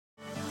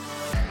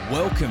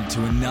Welcome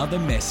to another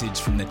message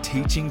from the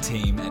teaching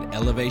team at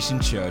Elevation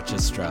Church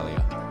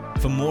Australia.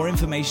 For more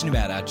information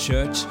about our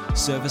church,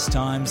 service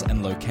times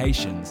and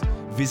locations,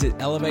 visit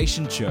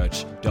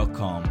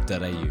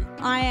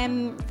elevationchurch.com.au. I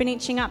am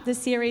finishing up the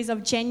series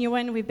of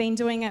Genuine. We've been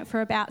doing it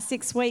for about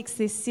 6 weeks,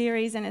 this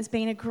series, and it's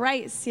been a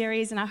great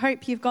series, and I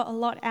hope you've got a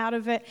lot out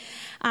of it.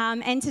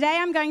 And today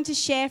I'm going to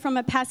share from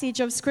a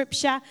passage of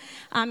Scripture.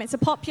 It's a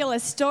popular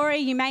story.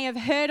 You may have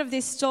heard of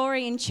this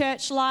story in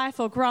church life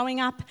or growing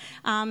up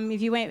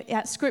if you went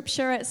at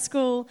Scripture at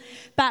school.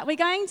 But we're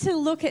going to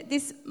look at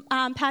this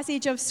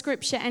passage of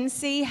Scripture and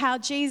see how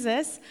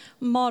Jesus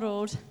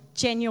modeled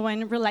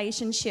genuine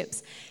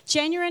relationships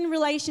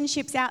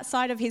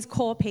outside of his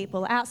core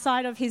people,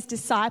 outside of his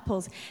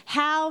disciples,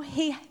 how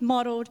he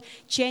modeled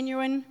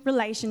genuine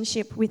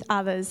relationship with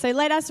others. So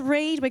let us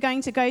read. We're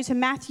going to go to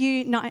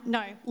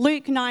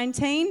Luke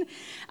 19,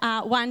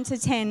 1 to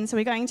 10. So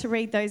we're going to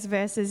read those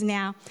verses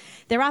now.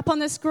 They're up on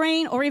the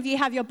screen, or if you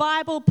have your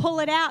Bible, pull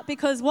it out,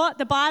 because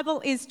the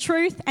Bible is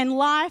truth and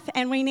life,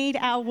 and we need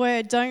our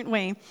word, don't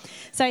we?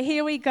 So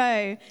here we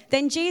go.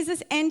 Then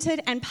Jesus entered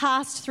and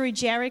passed through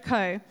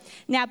Jericho.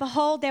 Now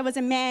behold, there was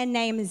a man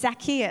named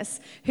Zacchaeus,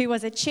 who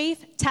was a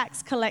chief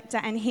tax collector,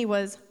 and he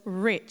was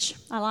rich.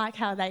 I like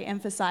how they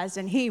emphasized,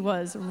 and he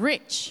was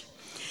rich.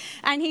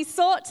 And he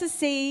sought to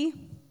see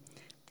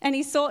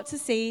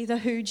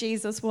who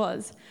Jesus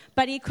was.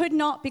 But he could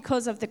not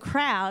because of the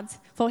crowds,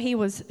 for he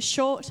was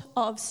short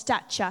of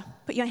stature.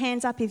 Put your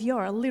hands up if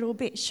you're a little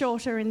bit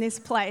shorter in this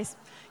place.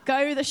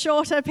 Go the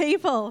shorter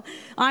people.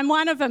 I'm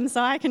one of them,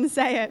 so I can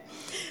say it.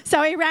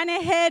 So he ran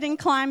ahead and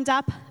climbed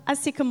up a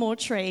sycamore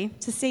tree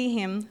to see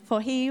him, for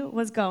he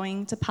was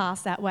going to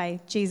pass that way.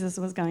 Jesus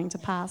was going to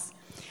pass.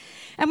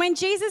 And when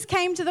Jesus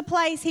came to the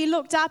place, he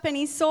looked up and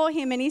he saw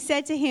him, and he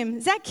said to him,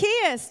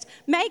 "Zacchaeus,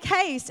 make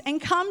haste and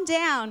come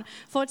down,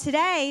 for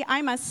today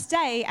I must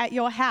stay at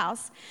your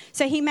house."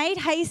 So he made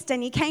haste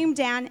and he came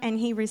down, and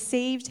he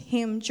received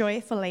him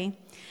joyfully.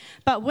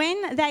 But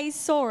when they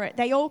saw it,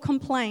 they all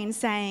complained,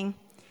 saying,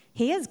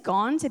 "He has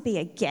gone to be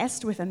a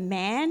guest with a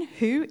man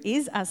who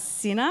is a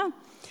sinner."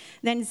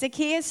 Then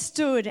Zacchaeus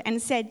stood and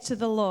said to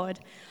the Lord,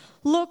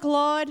 "Look,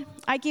 Lord,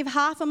 I give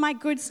half of my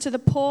goods to the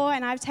poor,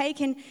 and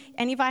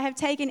if I have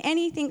taken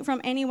anything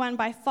from anyone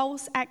by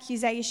false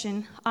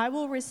accusation, I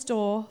will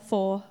restore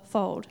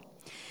fourfold."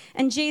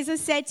 And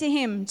Jesus said to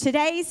him,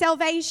 "Today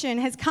salvation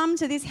has come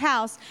to this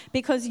house,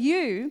 because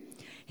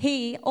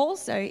he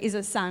also is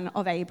a son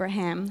of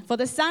Abraham. For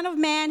the Son of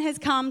Man has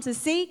come to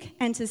seek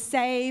and to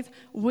save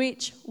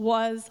which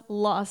was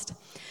lost."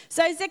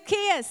 So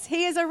Zacchaeus,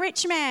 he is a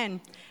rich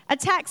man, a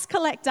tax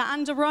collector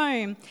under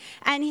Rome,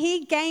 and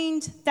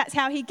that's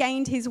how he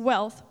gained his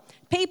wealth.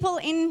 People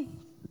in,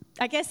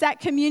 that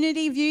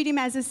community viewed him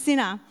as a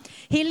sinner.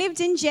 He lived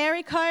in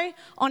Jericho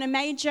on a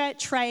major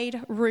trade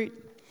route.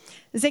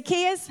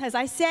 Zacchaeus, as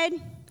I said,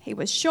 he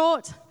was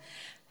short,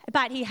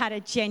 but he had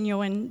a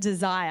genuine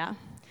desire.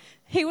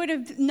 He would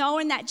have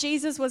known that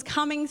Jesus was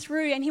coming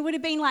through, and he would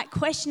have been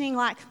questioning,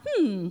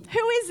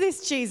 who is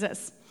this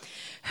Jesus?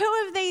 Who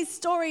are these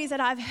stories that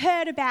I've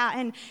heard about,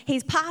 and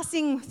he's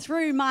passing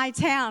through my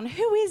town?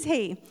 Who is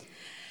he?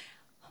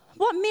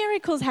 What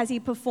miracles has he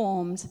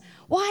performed?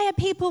 Why are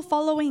people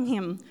following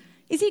him?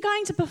 Is he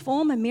going to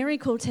perform a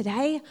miracle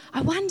today?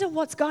 I wonder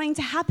what's going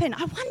to happen.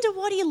 I wonder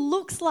what he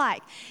looks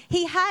like.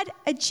 He had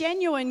a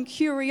genuine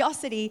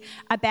curiosity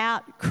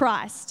about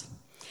Christ.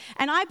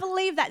 And I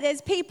believe that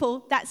there's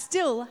people that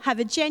still have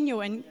a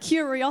genuine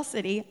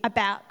curiosity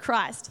about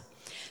Christ.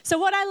 So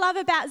what I love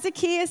about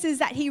Zacchaeus is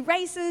that he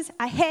races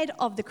ahead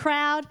of the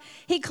crowd.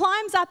 He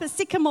climbs up a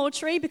sycamore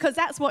tree, because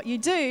that's what you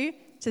do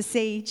to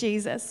see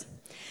Jesus.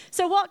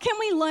 So what can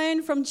we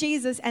learn from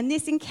Jesus and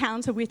this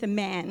encounter with a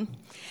man?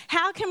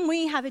 How can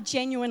we have a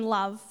genuine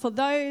love for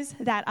those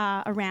that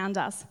are around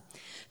us?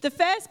 The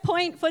first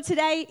point for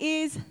today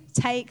is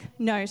take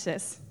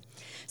notice.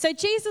 So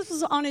Jesus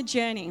was on a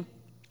journey.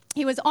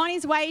 He was on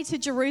his way to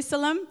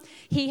Jerusalem.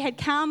 He had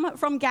come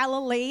from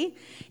Galilee.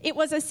 It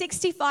was a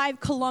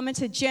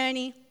 65-kilometre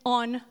journey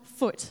on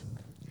foot.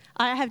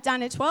 I have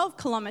done a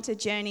 12-kilometre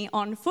journey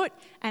on foot,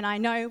 and I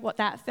know what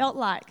that felt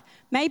like.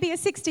 Maybe a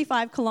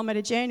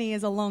 65-kilometre journey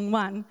is a long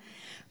one.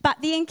 But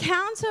the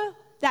encounter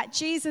that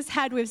Jesus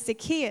had with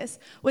Zacchaeus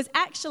was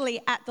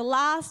actually at the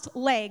last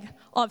leg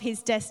of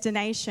his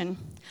destination.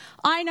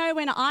 I know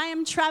when I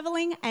am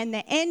traveling and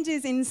the end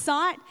is in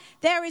sight,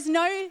 there is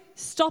no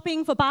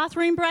stopping for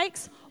bathroom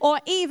breaks or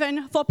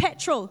even for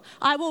petrol.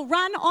 I will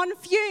run on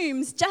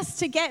fumes just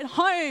to get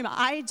home.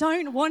 I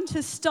don't want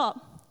to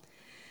stop.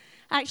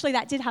 Actually,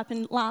 that did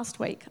happen last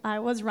week. I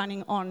was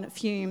running on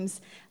fumes.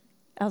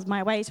 It was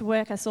my way to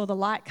work. I saw the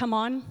light come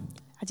on.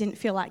 I didn't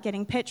feel like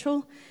getting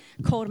petrol.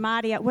 Called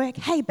Marty at work.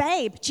 "Hey,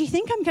 babe, do you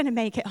think I'm going to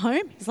make it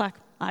home?" He's like,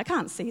 "I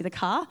can't see the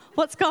car.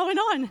 What's going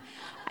on?"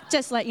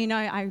 Just let you know,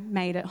 I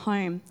made it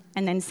home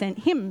and then sent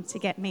him to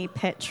get me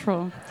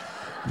petrol.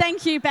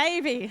 Thank you,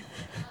 baby.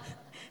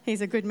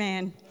 He's a good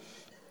man.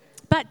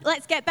 But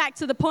let's get back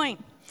to the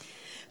point.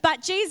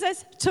 But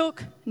Jesus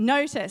took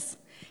notice.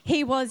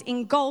 He was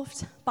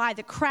engulfed by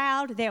the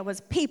crowd. There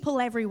was people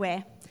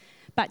everywhere.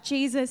 But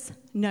Jesus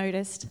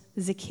noticed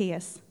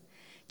Zacchaeus.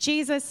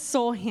 Jesus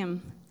saw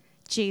him.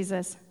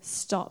 Jesus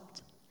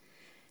stopped.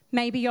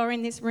 Maybe you're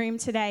in this room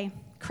today.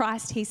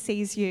 Christ, he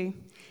sees you.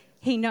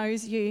 He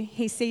knows you.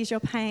 He sees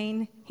your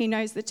pain. He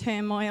knows the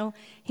turmoil.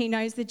 He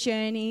knows the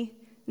journey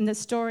and the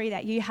story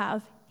that you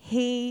have.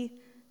 He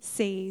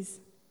sees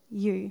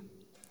you.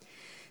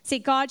 See,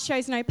 God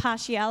shows no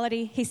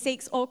partiality. He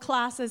seeks all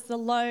classes, the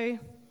low,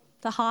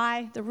 the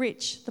high, the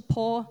rich, the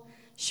poor,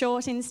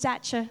 short in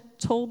stature,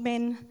 tall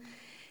men.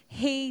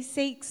 He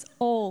seeks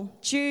all,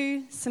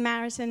 Jew,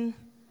 Samaritan,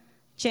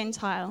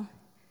 Gentile.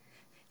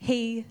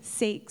 He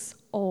seeks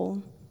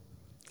all.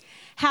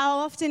 How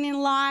often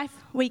in life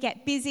we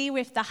get busy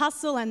with the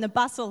hustle and the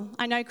bustle.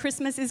 I know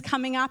Christmas is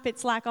coming up.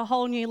 It's like a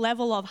whole new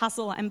level of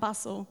hustle and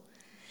bustle.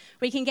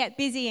 We can get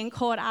busy and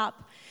caught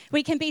up.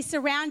 We can be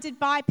surrounded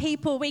by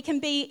people. We can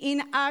be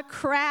in a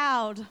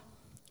crowd.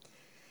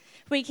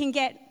 We can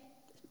get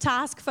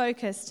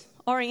task-focused,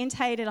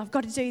 orientated. I've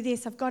got to do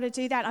this. I've got to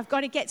do that. I've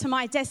got to get to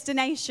my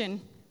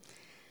destination.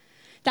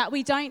 That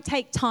we don't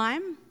take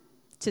time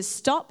to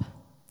stop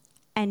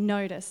and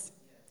notice.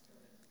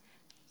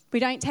 We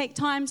don't take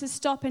time to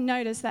stop and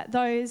notice that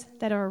those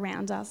that are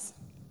around us.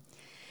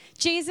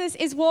 Jesus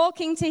is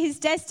walking to his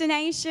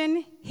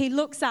destination. He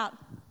looks up,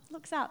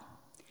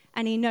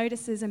 and he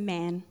notices a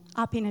man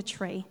up in a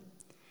tree.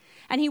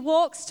 And he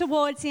walks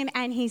towards him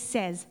and he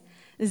says,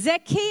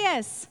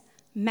 "Zacchaeus,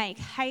 make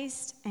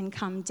haste and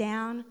come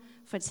down,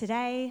 for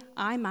today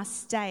I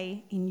must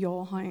stay in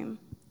your home."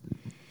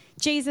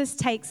 Jesus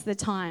takes the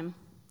time.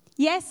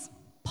 Yes,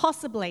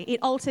 possibly it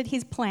altered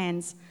his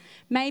plans.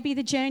 Maybe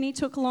the journey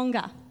took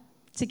longer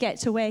to get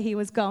to where he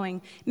was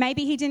going.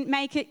 Maybe he didn't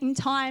make it in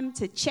time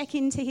to check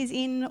into his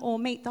inn or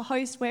meet the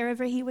host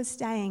wherever he was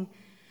staying.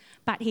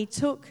 But he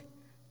took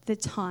the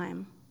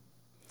time.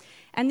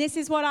 And this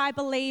is what I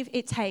believe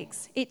it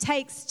takes. It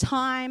takes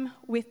time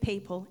with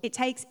people. It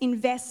takes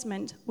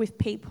investment with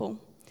people.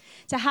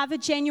 To have a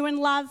genuine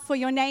love for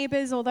your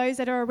neighbours or those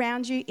that are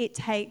around you, it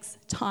takes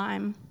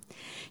time.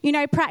 You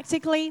know,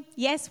 practically,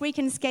 yes, we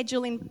can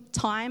schedule in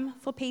time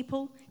for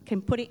people,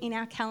 can put it in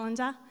our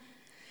calendar,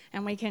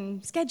 and we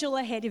can schedule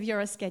ahead if you're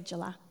a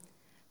scheduler.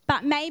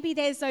 But maybe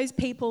there's those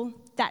people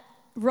that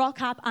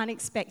rock up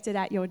unexpected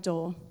at your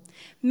door.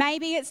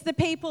 Maybe it's the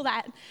people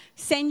that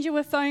send you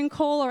a phone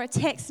call or a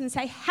text and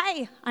say,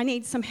 "Hey, I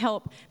need some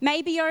help."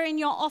 Maybe you're in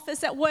your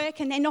office at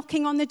work and they're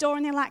knocking on the door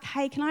and they're like,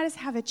 "Hey, can I just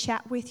have a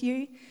chat with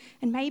you?"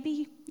 And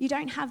maybe you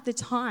don't have the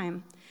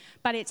time,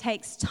 but it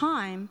takes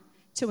time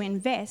to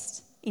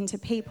invest into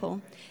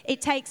people.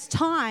 It takes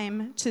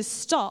time to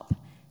stop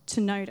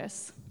to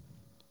notice.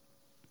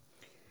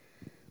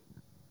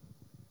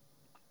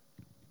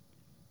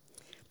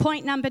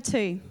 Point number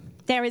 2,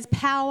 there is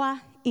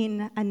power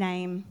in a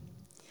name.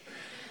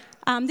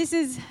 This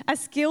is a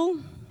skill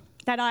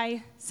that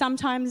I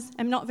sometimes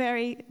am not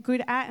very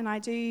good at, and I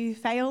do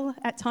fail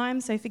at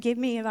times, so forgive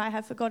me if I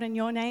have forgotten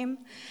your name.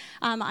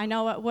 I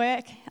know at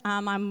work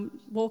I'm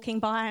walking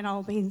by and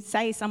I'll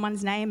say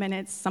someone's name and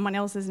it's someone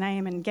else's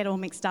name and get all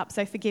mixed up,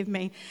 so forgive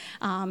me.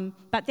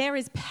 But there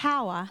is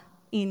power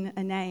in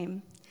a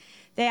name.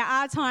 There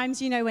are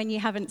times, you know, when you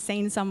haven't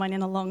seen someone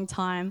in a long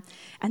time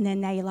and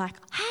then they're like,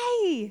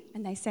 "Hey,"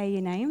 and they say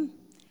your name.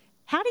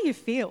 How do you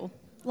feel?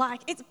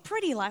 Like, it's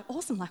pretty, like,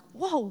 awesome. Like,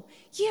 "Whoa,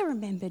 you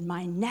remembered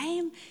my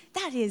name?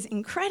 That is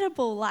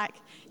incredible. Like,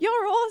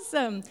 you're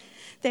awesome."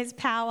 There's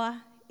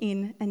power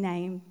in a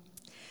name.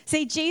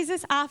 See,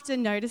 Jesus, after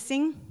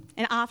noticing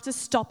and after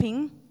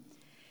stopping,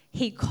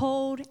 he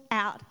called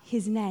out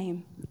his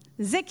name.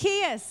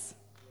 Zacchaeus.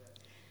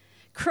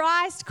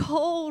 Christ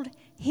called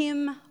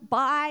him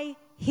by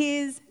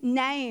his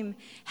name.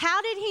 How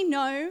did he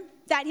know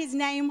that his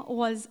name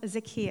was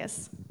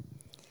Zacchaeus?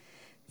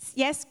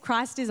 Yes,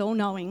 Christ is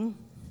all-knowing.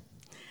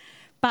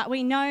 But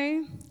we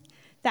know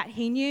that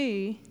he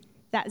knew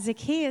that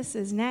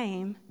Zacchaeus'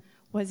 name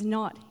was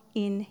not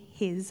in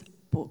his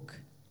book.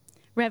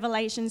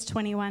 Revelations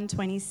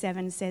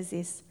 21:27 says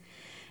this,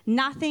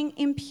 "Nothing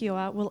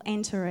impure will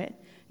enter it,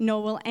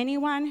 nor will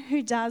anyone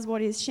who does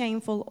what is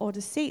shameful or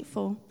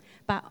deceitful,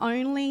 but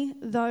only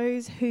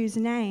those whose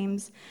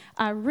names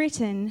are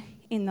written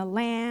in the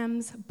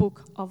Lamb's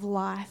book of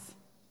life."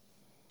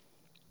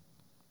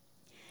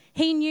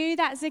 He knew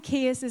that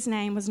Zacchaeus'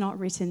 name was not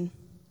written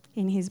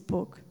in his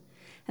book.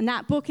 And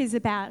that book is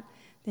about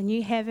the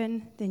new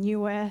heaven, the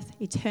new earth,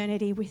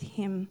 eternity with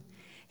him.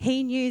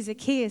 He knew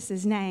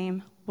Zacchaeus'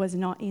 name was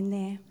not in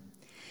there.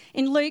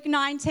 In Luke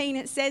 19,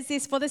 it says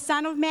this, "For the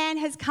Son of Man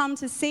has come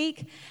to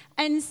seek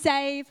and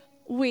save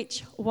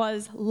which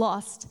was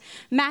lost."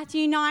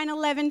 Matthew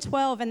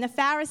 9:11-12, "And the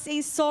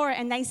Pharisees saw it,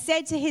 and they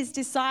said to his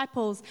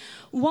disciples,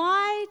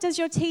 'Why does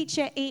your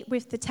teacher eat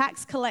with the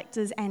tax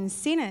collectors and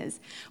sinners?'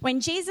 When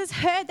Jesus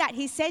heard that,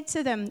 he said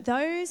to them,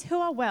 'Those who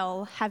are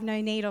well have no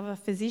need of a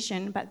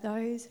physician, but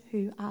those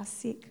who are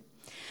sick.'"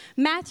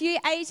 Matthew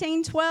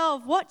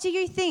 18:12, "What do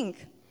you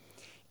think?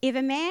 If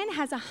a man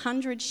has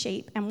 100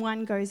 sheep and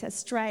one goes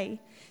astray,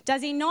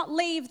 does he not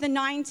leave the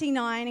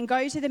 99 and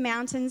go to the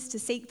mountains to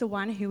seek the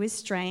one who is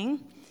straying?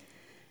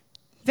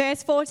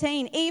 Verse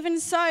 14, even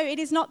so, it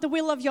is not the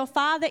will of your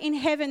Father in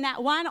heaven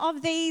that one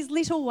of these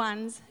little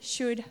ones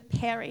should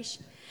perish.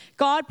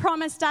 God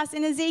promised us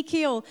in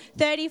Ezekiel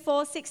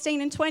 34,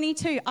 16 and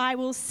 22, I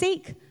will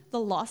seek the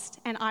lost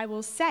and I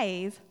will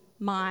save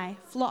my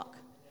flock.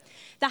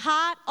 The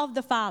heart of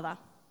the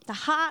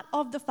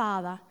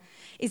Father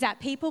is that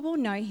people will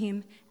know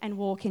him and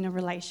walk in a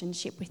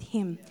relationship with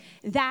him.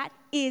 That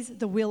is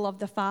the will of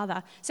the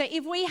Father. So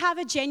if we have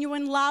a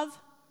genuine love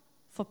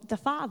for the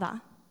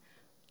Father,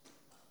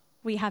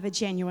 we have a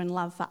genuine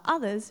love for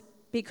others,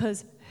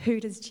 because who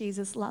does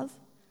Jesus love?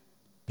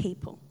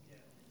 People.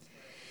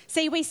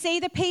 See, we see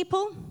the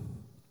people.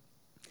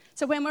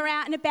 So when we're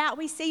out and about,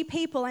 we see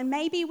people, and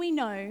maybe we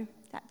know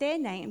that their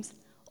names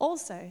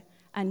also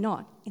are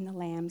not in the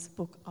Lamb's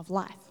Book of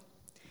Life.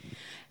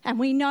 And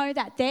we know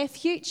that their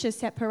future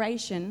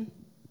separation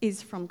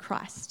is from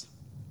Christ.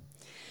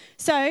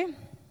 So,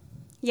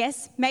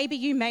 yes, maybe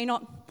you may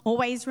not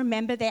always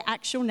remember their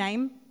actual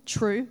name.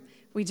 True,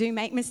 we do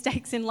make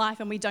mistakes in life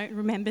and we don't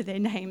remember their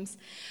names.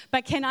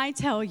 But can I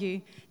tell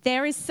you,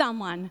 there is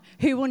someone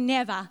who will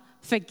never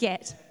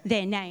forget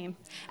their name,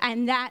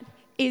 and that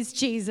is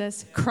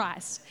Jesus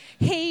Christ.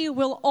 He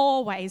will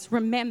always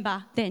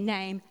remember their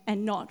name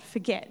and not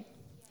forget.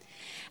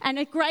 And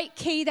a great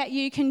key that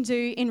you can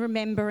do in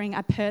remembering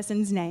a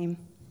person's name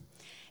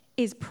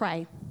is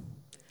pray.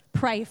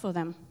 Pray for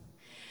them.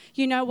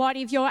 You know what?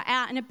 If you're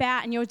out and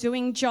about and you're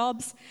doing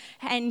jobs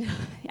and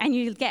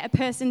you get a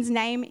person's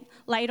name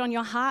laid on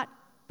your heart,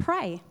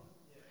 pray.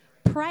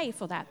 Pray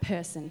for that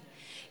person.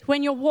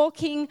 When you're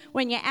walking,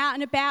 when you're out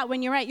and about,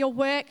 when you're at your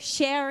work,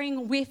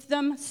 sharing with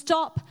them,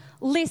 stop,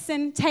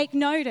 listen, take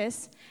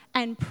notice,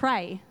 and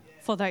pray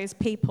for those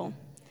people.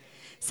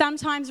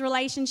 Sometimes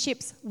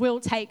relationships will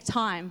take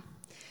time.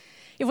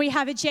 If we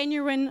have a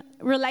genuine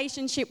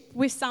relationship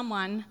with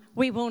someone,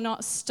 we will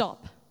not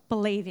stop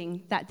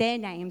believing that their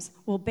names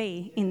will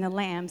be in the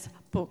Lamb's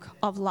Book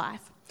of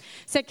Life.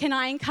 So can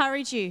I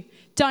encourage you,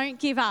 don't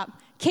give up.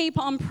 Keep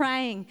on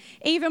praying.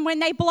 Even when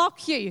they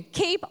block you,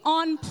 keep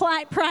on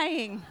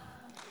praying.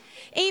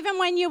 Even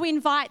when you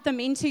invite them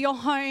into your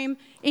home,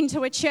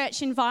 into a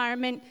church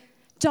environment,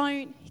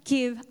 don't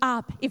give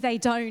up if they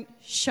don't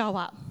show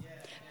up.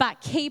 But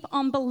keep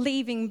on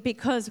believing,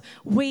 because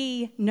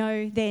we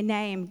know their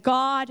name.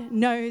 God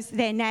knows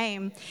their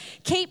name.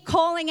 Keep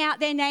calling out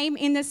their name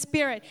in the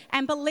Spirit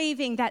and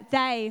believing that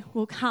they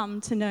will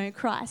come to know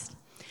Christ.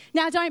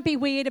 Now, don't be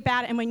weird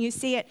about it, and when you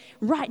see it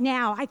right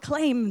now, I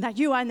claim that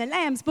you are in the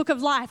Lamb's Book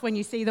of Life when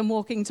you see them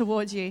walking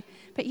towards you.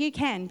 But you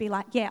can be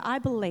like, yeah, I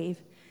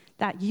believe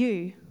that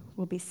you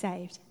will be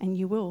saved and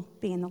you will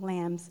be in the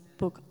Lamb's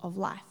Book of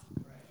Life.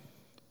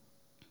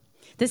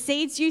 The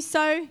seeds you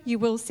sow, you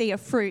will see a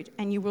fruit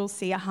and you will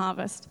see a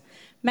harvest.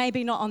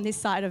 Maybe not on this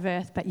side of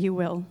earth, but you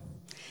will.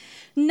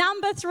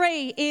 Number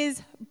 3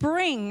 is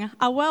bring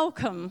a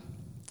welcome.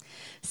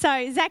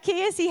 So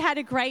Zacchaeus, he had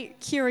a great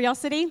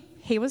curiosity.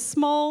 He was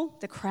small.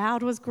 The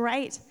crowd was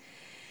great.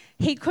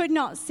 He could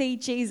not see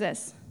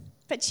Jesus.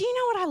 But do you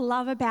know what I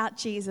love about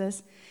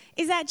Jesus?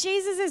 Is that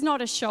Jesus is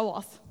not a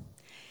show-off.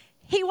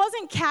 He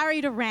wasn't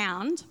carried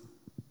around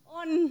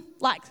on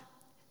like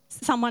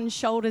someone's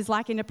shoulders,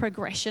 like in a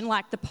progression,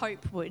 like the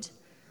Pope would.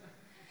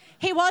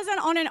 He wasn't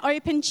on an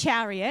open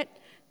chariot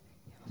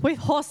with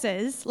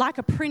horses like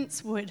a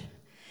prince would.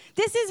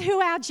 This is who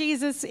our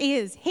Jesus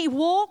is. He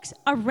walked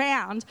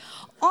around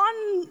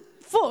on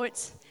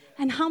foot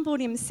and humbled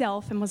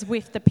himself and was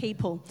with the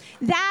people.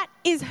 That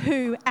is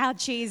who our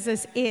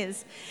Jesus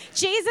is.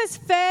 Jesus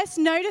first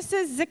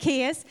notices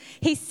Zacchaeus,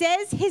 he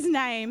says his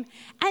name,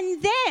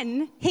 and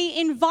then he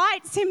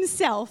invites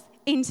himself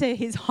into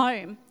his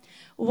home.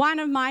 One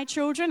of my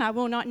children, I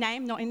will not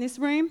name, not in this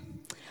room,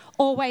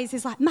 always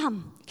is like,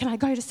 Mum, can I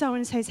go to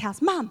so-and-so's house?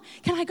 Mum,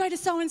 can I go to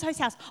so-and-so's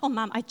house? Oh,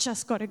 Mum, I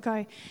just got to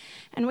go.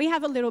 And we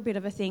have a little bit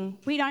of a thing.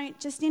 We don't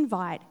just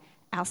invite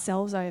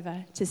ourselves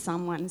over to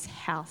someone's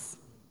house.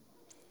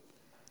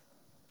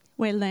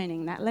 We're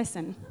learning that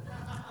lesson.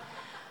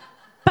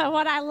 But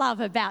what I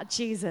love about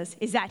Jesus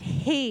is that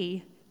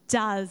he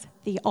does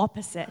the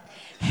opposite.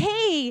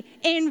 He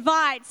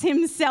invites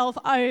himself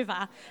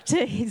over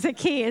to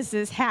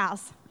Zacchaeus'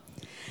 house.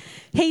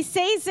 He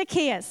sees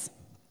Zacchaeus.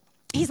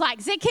 He's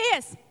like,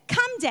 Zacchaeus,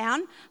 come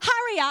down,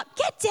 hurry up,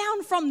 get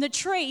down from the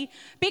tree,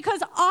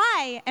 because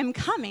I am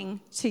coming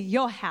to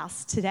your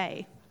house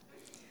today.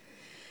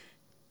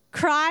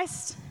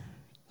 Christ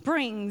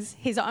brings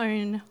his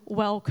own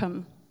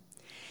welcome.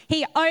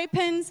 He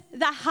opens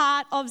the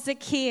heart of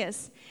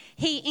Zacchaeus.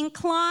 He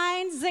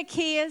inclines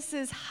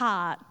Zacchaeus'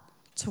 heart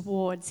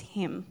towards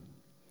him.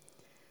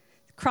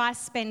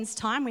 Christ spends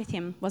time with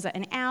him. Was it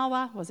an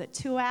hour? Was it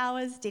 2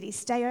 hours? Did he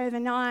stay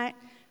overnight?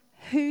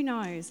 Who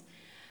knows?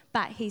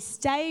 But he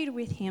stayed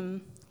with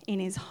him in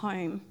his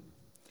home.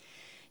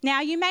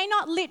 Now, you may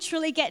not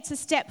literally get to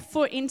step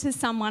foot into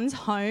someone's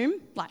home,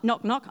 like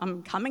knock, knock,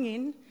 I'm coming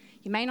in.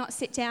 You may not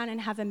sit down and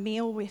have a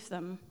meal with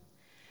them.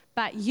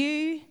 but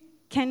you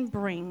can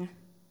bring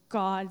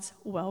God's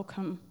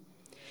welcome.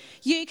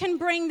 You can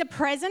bring the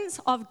presence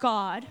of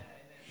God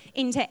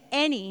into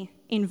any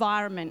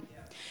environment.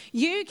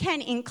 You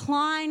can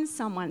incline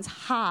someone's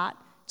heart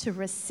to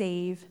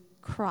receive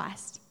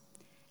Christ.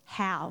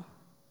 How?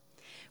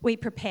 We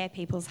prepare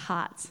people's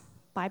hearts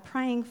by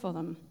praying for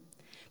them.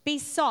 Be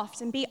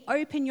soft and be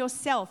open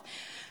yourself.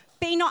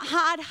 Be not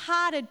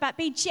hard-hearted, but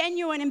be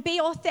genuine and be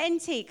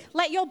authentic.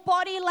 Let your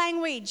body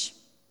language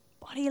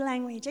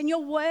and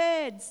your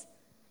words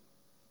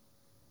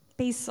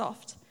be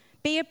soft.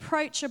 Be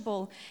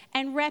approachable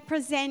and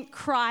represent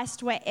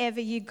Christ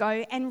wherever you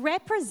go and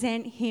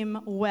represent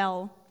him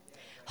well.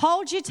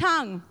 Hold your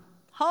tongue.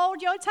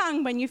 Hold your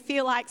tongue when you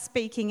feel like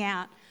speaking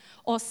out,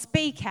 or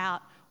speak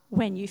out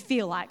when you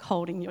feel like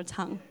holding your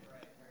tongue.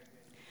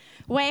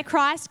 Where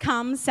Christ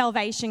comes,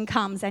 salvation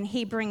comes, and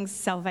he brings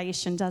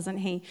salvation, doesn't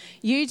he?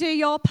 You do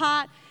your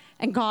part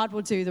and God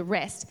will do the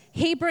rest.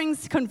 He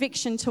brings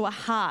conviction to a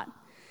heart.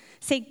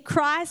 See,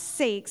 Christ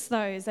seeks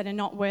those that are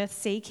not worth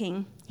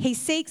seeking. He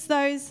seeks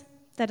those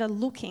that are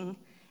looking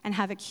and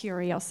have a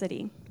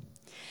curiosity.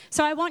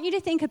 So I want you to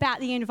think about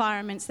the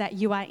environments that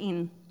you are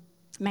in.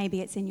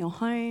 Maybe it's in your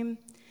home,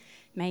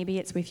 maybe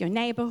it's with your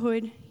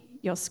neighbourhood,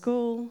 your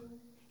school,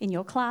 in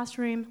your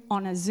classroom,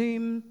 on a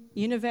Zoom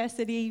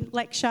university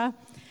lecture.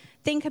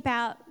 Think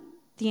about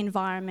the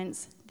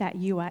environments that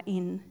you are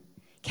in.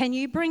 Can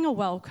you bring a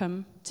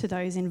welcome to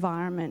those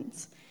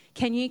environments?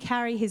 Can you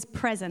carry his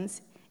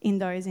presence in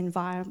those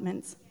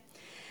environments?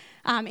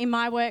 In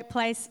my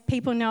workplace,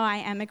 people know I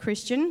am a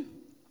Christian.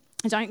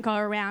 I don't go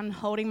around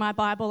holding my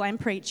Bible and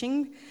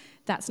preaching.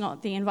 That's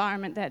not the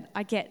environment that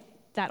I get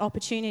that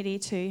opportunity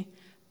to,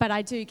 but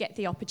I do get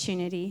the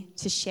opportunity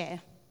to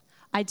share.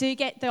 I do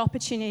get the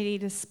opportunity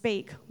to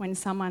speak when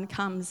someone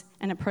comes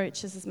and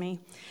approaches me.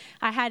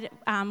 I had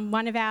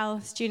one of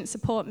our student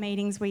support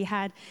meetings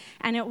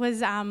and it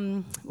was,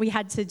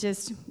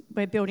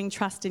 we're building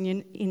trust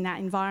in that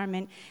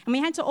environment, and we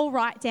had to all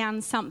write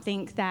down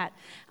something that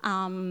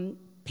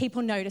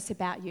people notice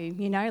about you,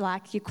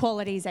 like your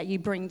qualities that you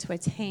bring to a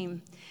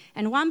team.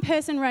 And one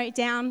person wrote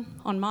down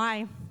on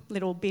my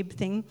little bib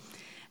thing,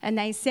 and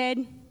they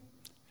said,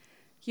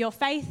 "Your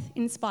faith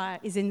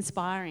is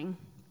inspiring."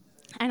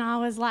 And I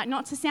was like,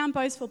 not to sound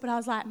boastful, but I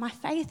was like, my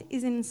faith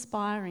is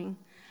inspiring.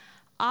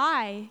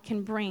 I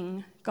can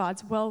bring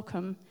God's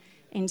welcome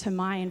into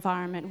my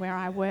environment where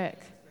I work.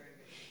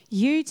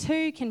 You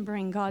too can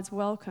bring God's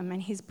welcome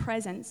and his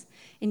presence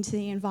into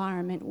the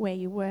environment where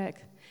you work,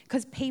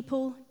 because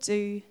people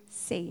do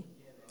see.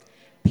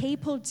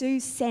 People do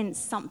sense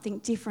something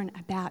different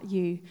about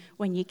you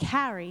when you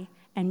carry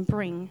and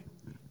bring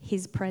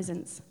his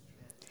presence.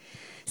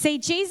 See,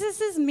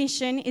 Jesus'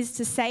 mission is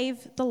to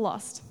save the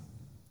lost.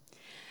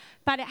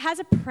 But it has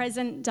a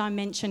present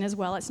dimension as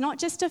well. It's not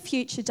just a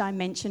future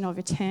dimension of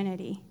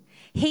eternity.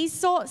 He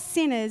sought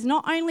sinners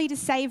not only to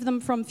save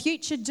them from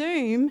future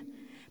doom,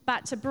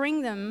 but to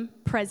bring them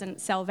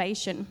present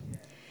salvation.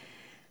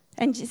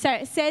 And so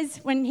it says,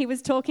 when he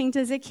was talking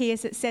to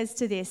Zacchaeus, it says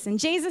to this, "And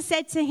Jesus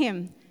said to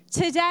him,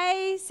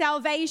 'Today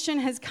salvation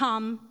has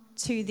come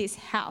to this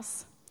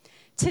house.'"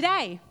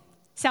 Today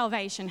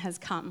salvation has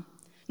come.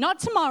 Not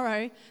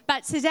tomorrow,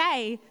 but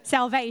today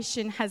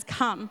salvation has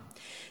come.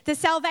 The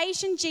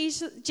salvation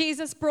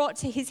Jesus brought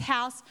to his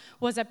house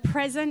was a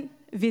present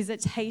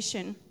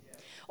visitation.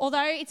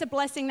 Although it's a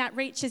blessing that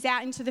reaches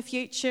out into the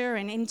future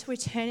and into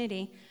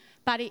eternity,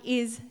 but it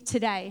is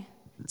today.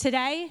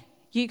 Today,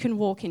 you can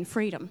walk in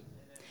freedom.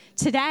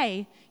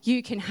 Today,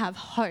 you can have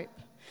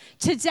hope.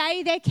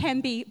 Today, there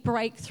can be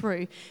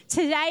breakthrough.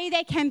 Today,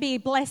 there can be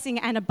blessing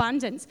and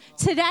abundance.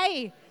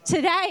 Today,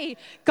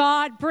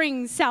 God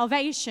brings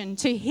salvation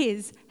to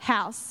his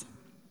house.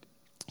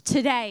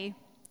 Today.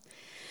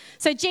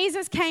 So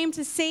Jesus came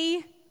to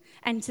see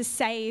and to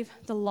save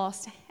the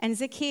lost. And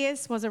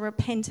Zacchaeus was a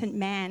repentant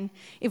man.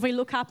 If we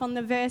look up on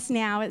the verse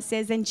now, it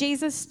says, "And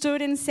Jesus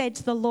stood and said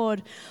to the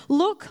Lord,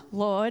 'Look,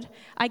 Lord,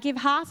 I give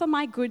half of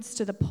my goods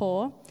to the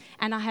poor,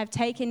 and if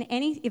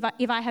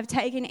I have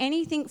taken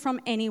anything from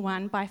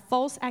anyone by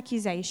false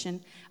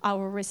accusation, I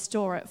will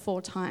restore it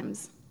 4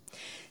 times.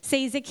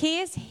 See,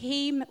 Zacchaeus,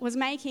 he was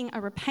making a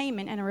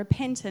repayment and a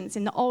repentance.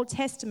 In the Old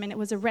Testament, it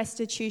was a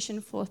restitution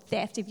for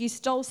theft. If you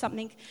stole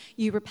something,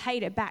 you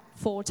repaid it back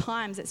 4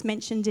 times. It's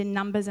mentioned in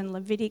Numbers and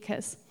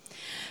Leviticus.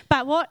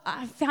 But what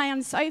I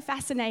found so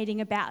fascinating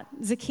about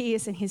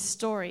Zacchaeus and his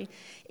story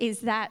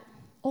is that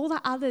all the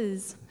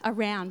others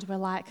around were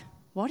like,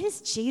 "What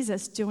is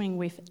Jesus doing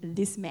with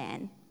this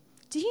man?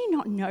 Do you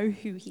not know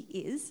who he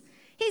is?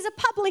 He's a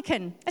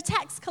publican, a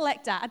tax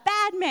collector, a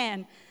bad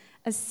man,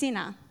 a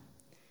sinner."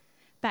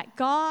 But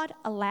God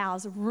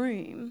allows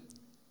room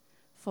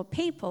for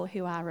people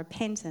who are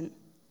repentant,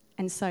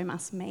 and so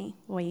must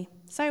we.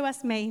 So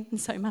must me, and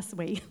so must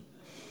we.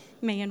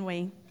 Me and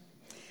we.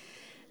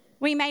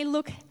 We may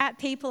look at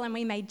people and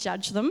we may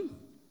judge them,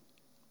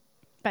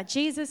 but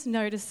Jesus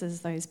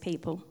notices those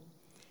people.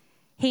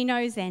 He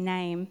knows their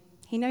name.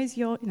 He knows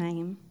your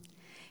name.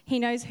 He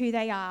knows who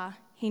they are.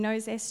 He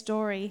knows their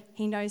story.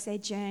 He knows their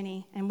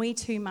journey. And we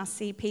too must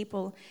see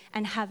people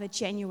and have a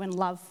genuine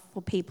love for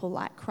people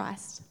like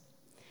Christ.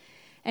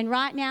 And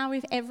right now,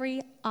 with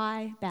every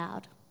eye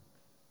bowed,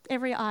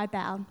 every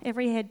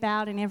head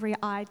bowed and every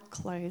eye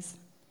closed.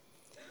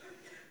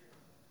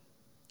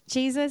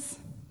 Jesus,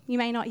 you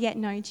may not yet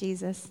know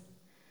Jesus,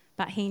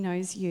 but he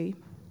knows you.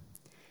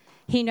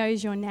 He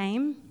knows your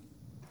name,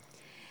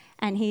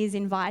 and he is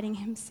inviting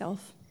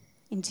himself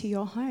into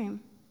your home.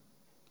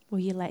 Will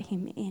you let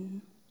him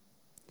in?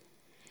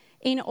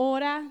 In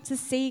order to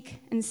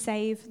seek and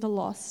save the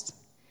lost,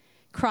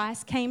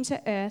 Christ came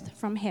to earth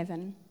from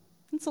heaven.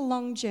 It's a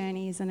long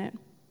journey, isn't it?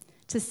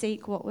 To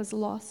seek what was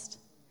lost,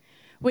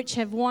 which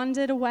have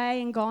wandered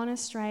away and gone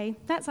astray.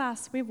 That's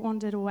us. We've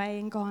wandered away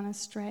and gone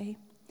astray.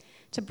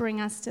 To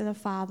bring us to the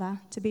Father,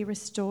 to be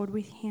restored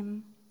with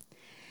him.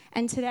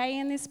 And today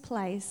in this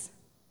place,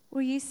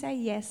 will you say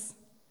yes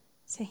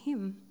to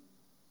him?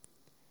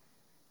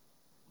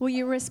 Will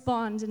you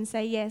respond and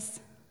say,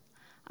 yes,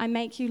 I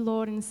make you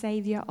Lord and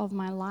Saviour of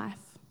my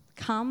life.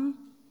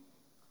 Come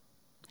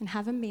and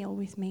have a meal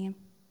with me.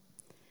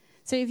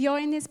 So if you're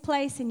in this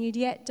place and you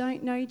yet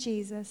don't know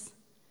Jesus,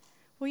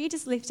 will you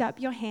just lift up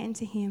your hand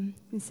to him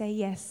and say,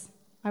 yes,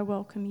 I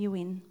welcome you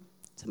in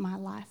to my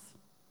life.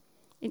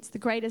 It's the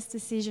greatest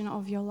decision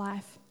of your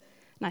life.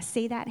 And I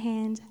see that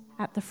hand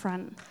at the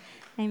front.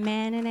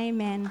 Amen and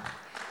amen.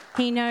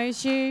 He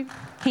knows you.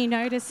 He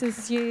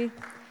notices you.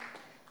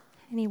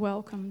 And he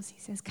welcomes. He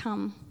says,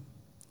 come.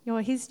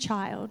 You're his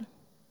child.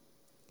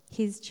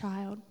 His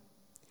child.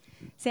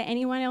 Is there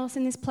anyone else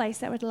in this place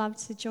that would love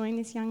to join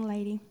this young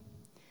lady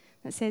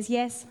that says,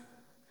 yes,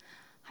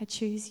 I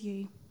choose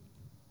you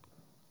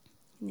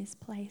in this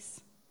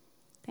place?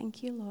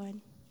 Thank you, Lord.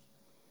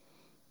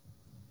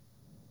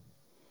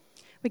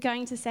 We're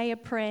going to say a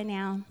prayer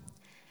now,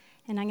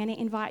 and I'm going to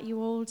invite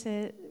you all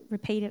to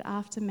repeat it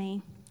after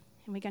me,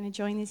 and we're going to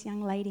join this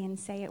young lady and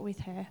say it with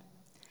her.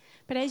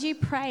 But as you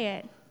pray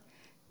it,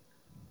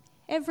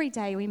 every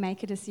day we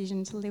make a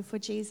decision to live for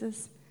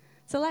Jesus.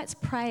 So let's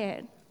pray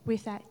it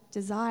with that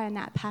desire and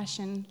that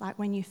passion like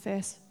when you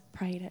first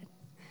prayed it.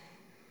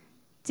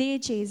 Dear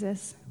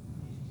Jesus,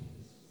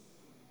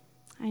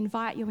 I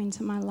invite you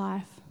into my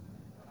life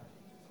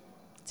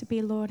to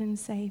be Lord and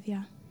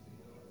Saviour.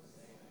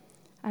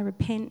 I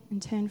repent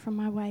and turn from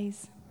my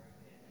ways.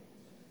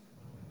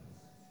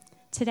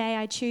 Today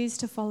I choose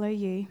to follow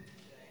you.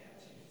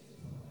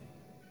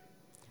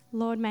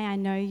 Lord, may I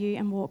know you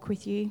and walk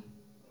with you.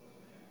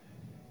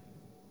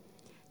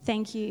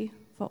 Thank you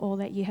for all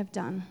that you have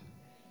done.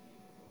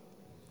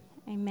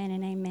 Amen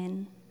and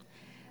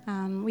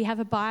amen. We have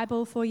a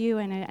Bible for you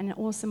and an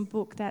awesome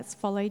book that's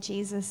Follow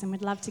Jesus, and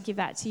we'd love to give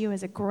that to you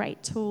as a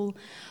great tool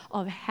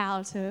of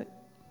how to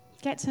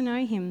get to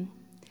know him.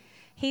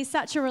 He's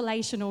such a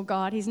relational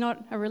God. He's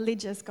not a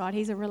religious God.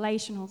 He's a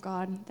relational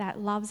God that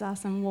loves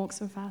us and walks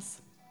with us.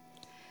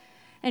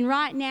 And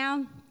right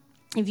now,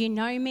 if you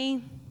know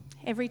me,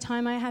 every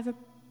time I have a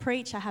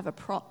preach, I have a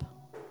prop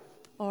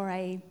or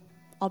a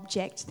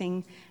object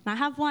thing. And I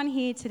have one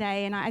here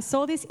today, and I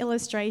saw this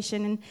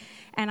illustration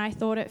and I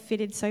thought it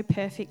fitted so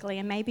perfectly.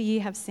 And maybe you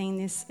have seen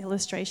this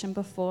illustration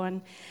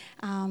before,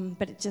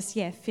 but it just,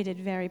 fitted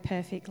very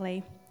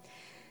perfectly.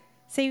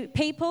 See,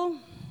 people,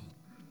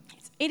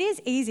 it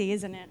is easy,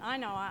 isn't it? I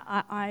know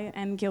I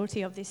am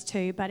guilty of this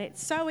too, but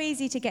it's so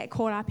easy to get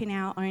caught up in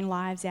our own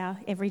lives, our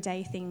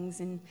everyday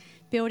things, and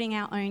building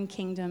our own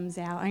kingdoms,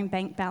 our own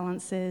bank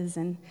balances,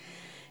 and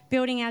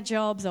building our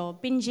jobs or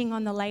binging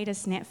on the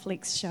latest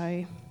Netflix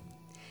show.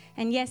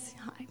 And yes,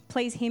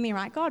 please hear me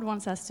right, God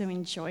wants us to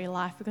enjoy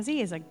life because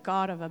he is a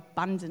God of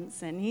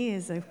abundance and he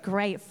is a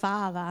great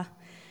Father.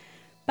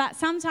 But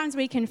sometimes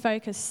we can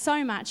focus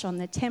so much on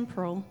the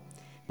temporal,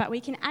 but we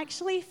can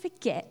actually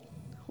forget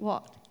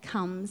what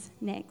comes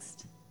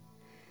next.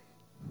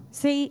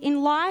 See,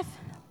 in life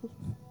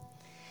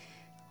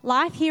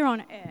here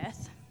on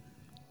earth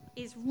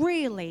is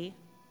really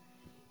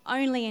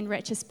only in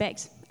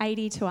retrospect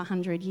 80 to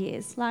 100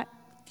 years. Like,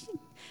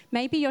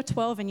 maybe you're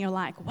 12 and you're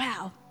like,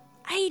 wow,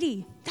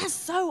 80, that's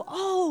so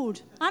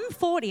old. I'm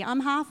 40, I'm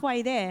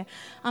halfway there.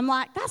 I'm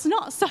like, that's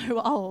not so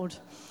old.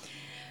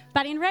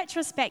 But in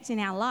retrospect in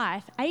our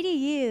life, 80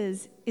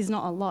 years is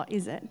not a lot,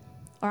 is it?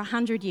 Or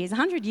 100 years.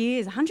 100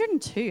 years,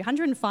 102,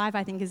 105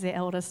 I think is the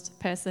eldest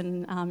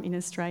person in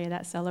Australia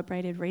that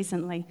celebrated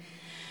recently.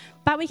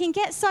 But we can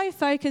get so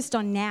focused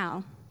on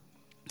now,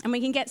 and we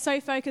can get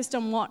so focused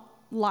on what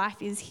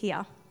life is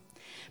here.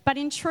 But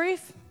in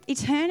truth,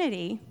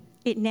 eternity,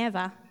 it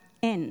never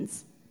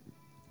ends.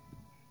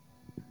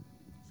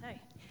 So,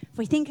 if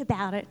we think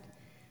about it,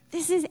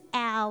 this is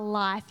our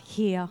life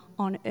here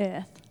on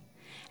earth.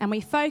 And we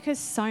focus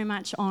so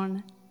much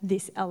on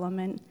this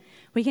element,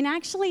 we can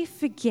actually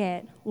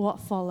forget what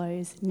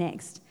follows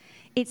next.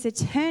 It's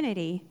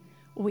eternity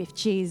with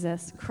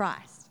Jesus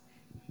Christ.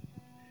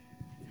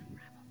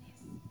 Unravel this.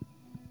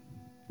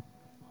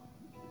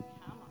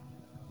 Come on.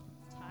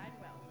 It's tied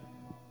well.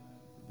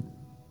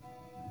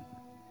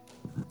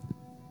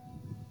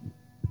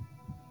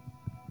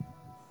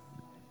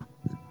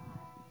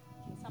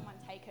 Can someone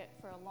take it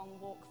for a long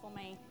walk for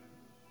me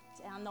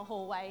down the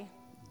hallway.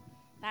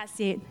 That's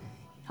it.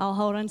 I'll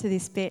hold on to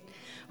this bit.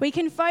 We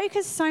can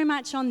focus so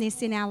much on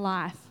this in our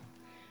life,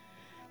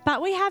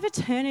 but we have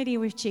eternity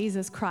with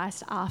Jesus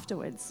Christ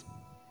afterwards.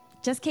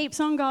 Just keeps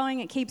on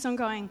going, it keeps on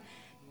going.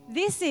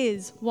 This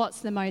is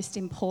what's the most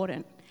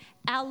important.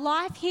 Our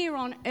life here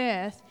on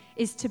earth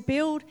is to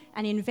build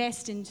and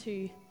invest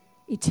into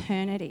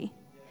eternity.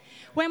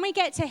 When we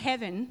get to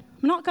heaven,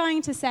 I'm not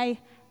going to say,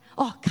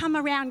 oh, come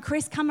around,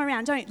 Chris, come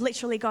around. Don't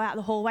literally go out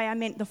the hallway. I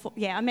meant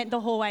the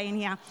hallway in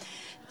here.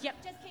 Yep,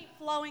 just keep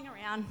flowing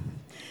around.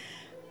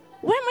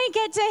 When we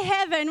get to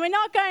heaven, we're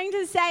not going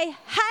to say,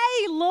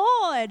 hey,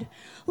 Lord,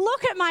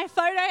 look at my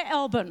photo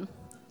album.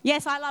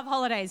 Yes, I love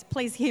holidays.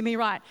 Please hear me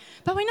right.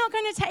 But we're not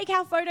going to take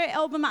our photo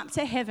album up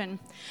to heaven.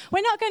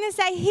 We're not going to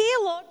say, here,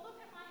 Lord, look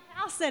at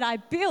my house that I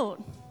built.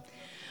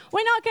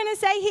 We're not going to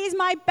say, here's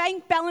my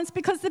bank balance,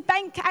 because the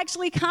bank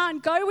actually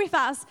can't go with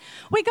us.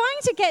 We're going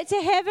to get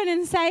to heaven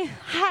and say,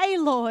 hey,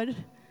 Lord,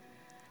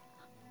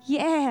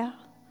 yeah,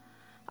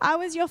 I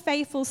was your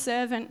faithful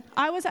servant.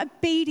 I was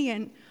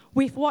obedient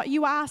with what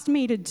you asked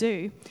me to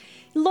do.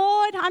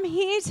 Lord, I'm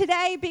here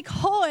today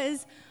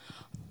because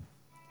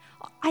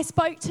I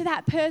spoke to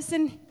that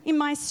person in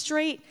my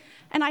street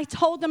and I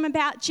told them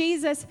about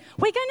Jesus.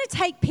 We're going to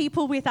take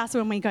people with us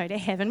when we go to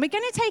heaven. We're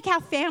going to take our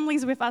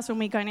families with us when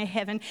we go to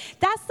heaven.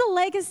 That's the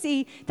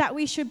legacy that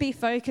we should be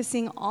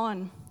focusing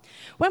on.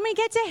 When we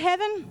get to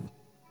heaven,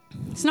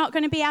 it's not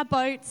going to be our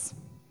boats.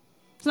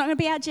 It's not going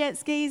to be our jet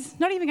skis.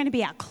 Not even going to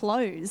be our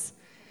clothes.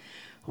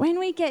 When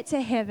we get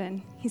to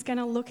heaven, he's going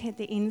to look at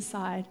the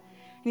inside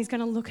and he's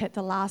going to look at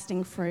the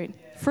lasting fruit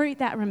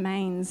that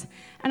remains.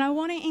 And I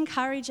want to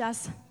encourage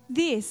us,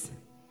 this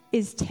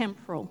is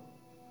temporal.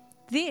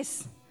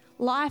 This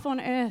life on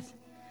earth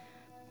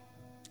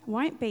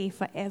won't be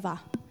forever,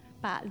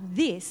 but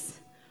this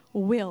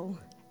will,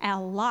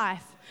 our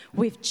life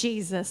with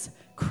Jesus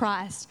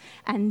Christ.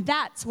 And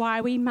that's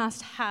why we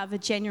must have a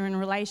genuine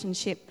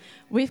relationship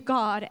with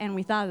God and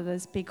with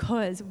others,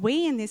 because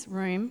we in this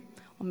room,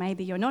 or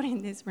maybe you're not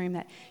in this room,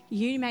 that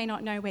you may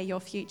not know where your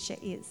future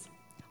is.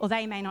 Or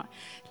they may not.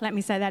 Let me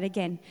say that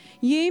again.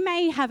 You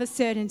may have a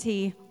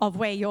certainty of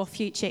where your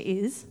future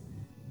is,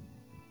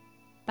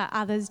 but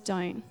others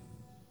don't.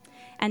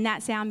 And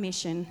that's our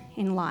mission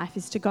in life,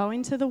 is to go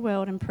into the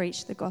world and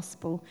preach the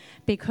gospel,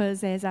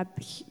 because there's a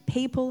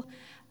people,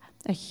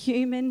 a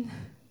human,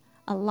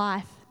 a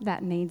life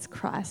that needs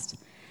Christ.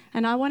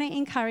 And I want to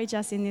encourage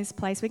us in this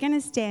place. We're going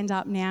to stand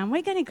up now and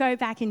we're going to go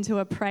back into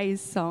a praise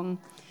song.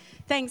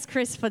 Thanks,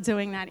 Chris, for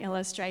doing that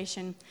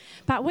illustration.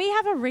 But we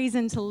have a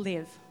reason to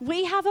live.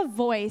 We have a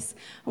voice.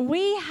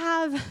 We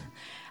have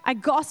a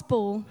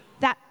gospel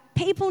that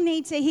people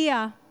need to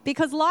hear,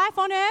 because life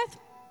on earth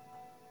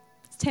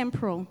is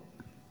temporal,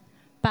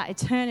 but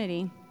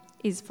eternity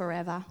is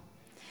forever.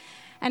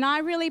 And I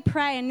really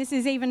pray, and this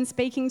is even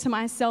speaking to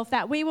myself,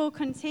 that we will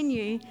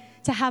continue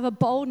to have a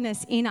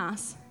boldness in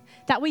us,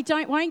 that we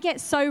won't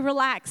get so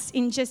relaxed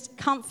in just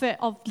comfort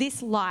of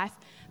this life,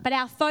 but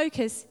our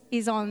focus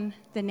is on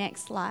the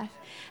next life.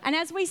 And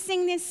as we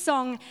sing this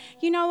song,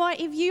 you know what?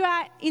 If you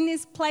are in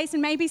this place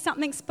and maybe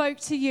something spoke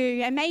to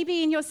you, and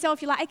maybe in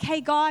yourself you're like, okay,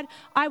 God,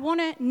 I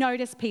want to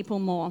notice people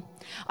more.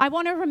 I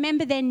want to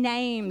remember their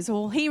names,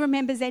 or he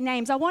remembers their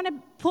names. I want to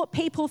put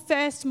people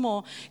first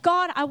more.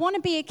 God, I want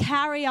to be a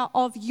carrier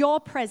of your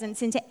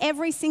presence into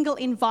every single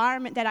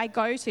environment that I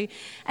go to.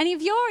 And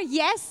if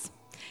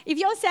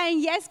you're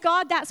saying, yes,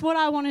 God, that's what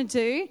I want to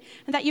do,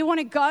 and that you want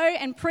to go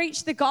and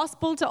preach the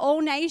gospel to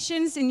all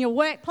nations in your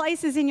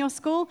workplaces, in your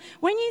school,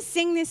 when you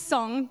sing this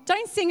song,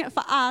 don't sing it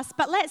for us,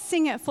 but let's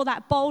sing it for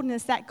that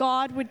boldness that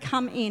God would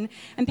come in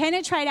and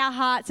penetrate our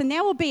hearts, and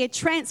there will be a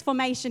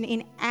transformation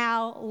in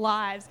our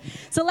lives.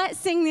 So let's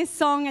sing this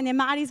song, and then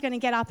Marty's going to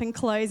get up and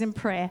close in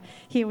prayer.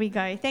 Here we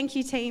go. Thank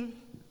you, team.